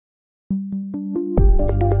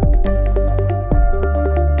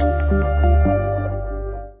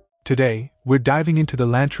Today, we're diving into the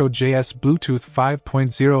LANTRO JS Bluetooth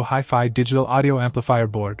 5.0 HiFi digital audio amplifier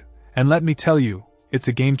board, and let me tell you, it's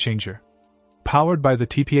a game changer. Powered by the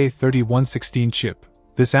TPA3116 chip,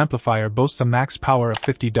 this amplifier boasts a max power of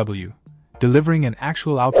 50 W, delivering an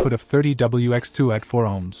actual output of 30 Wx2 at 4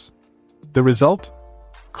 ohms. The result?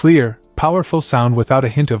 Clear, powerful sound without a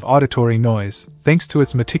hint of auditory noise, thanks to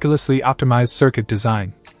its meticulously optimized circuit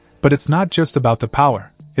design. But it's not just about the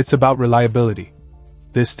power, it's about reliability.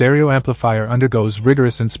 This stereo amplifier undergoes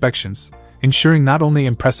rigorous inspections, ensuring not only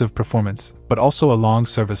impressive performance, but also a long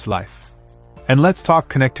service life. And let's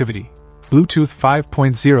talk connectivity. Bluetooth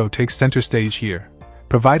 5.0 takes center stage here,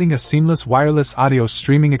 providing a seamless wireless audio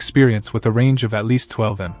streaming experience with a range of at least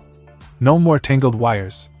 12 m. No more tangled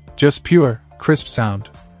wires, just pure, crisp sound.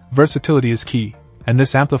 Versatility is key, and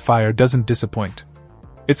this amplifier doesn't disappoint.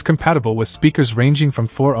 It's compatible with speakers ranging from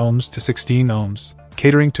 4 ohms to 16 ohms,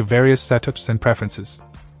 catering to various setups and preferences.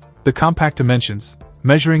 The compact dimensions,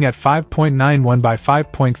 measuring at 5.91 by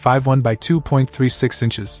 5.51 by 2.36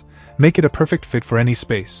 inches, make it a perfect fit for any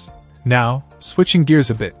space. Now, switching gears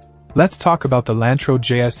a bit, let's talk about the LANTRO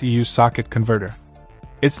JS EU socket converter.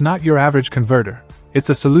 It's not your average converter, it's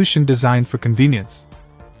a solution designed for convenience.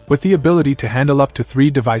 With the ability to handle up to 3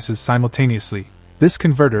 devices simultaneously, this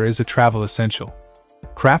converter is a travel essential.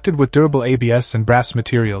 Crafted with durable ABS and brass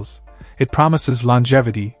materials, it promises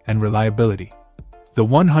longevity and reliability. The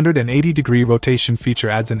 180-degree rotation feature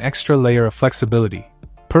adds an extra layer of flexibility,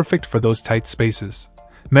 perfect for those tight spaces.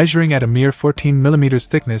 Measuring at a mere 14 mm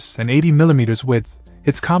thickness and 80 mm width,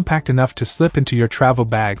 it's compact enough to slip into your travel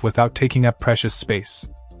bag without taking up precious space.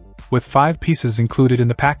 With 5 pieces included in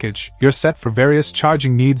the package, you're set for various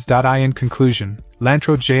charging needs. In conclusion,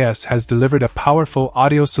 LANTRO JS has delivered a powerful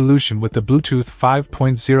audio solution with the Bluetooth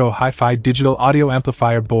 5.0 HiFi digital audio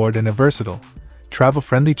amplifier board and a versatile,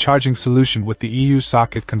 travel-friendly charging solution with the EU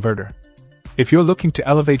socket converter. If you're looking to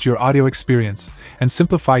elevate your audio experience and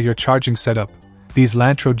simplify your charging setup, these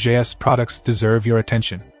LANTRO JS products deserve your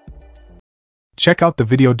attention. Check out the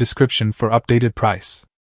video description for updated price.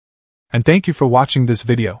 And thank you for watching this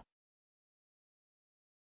video.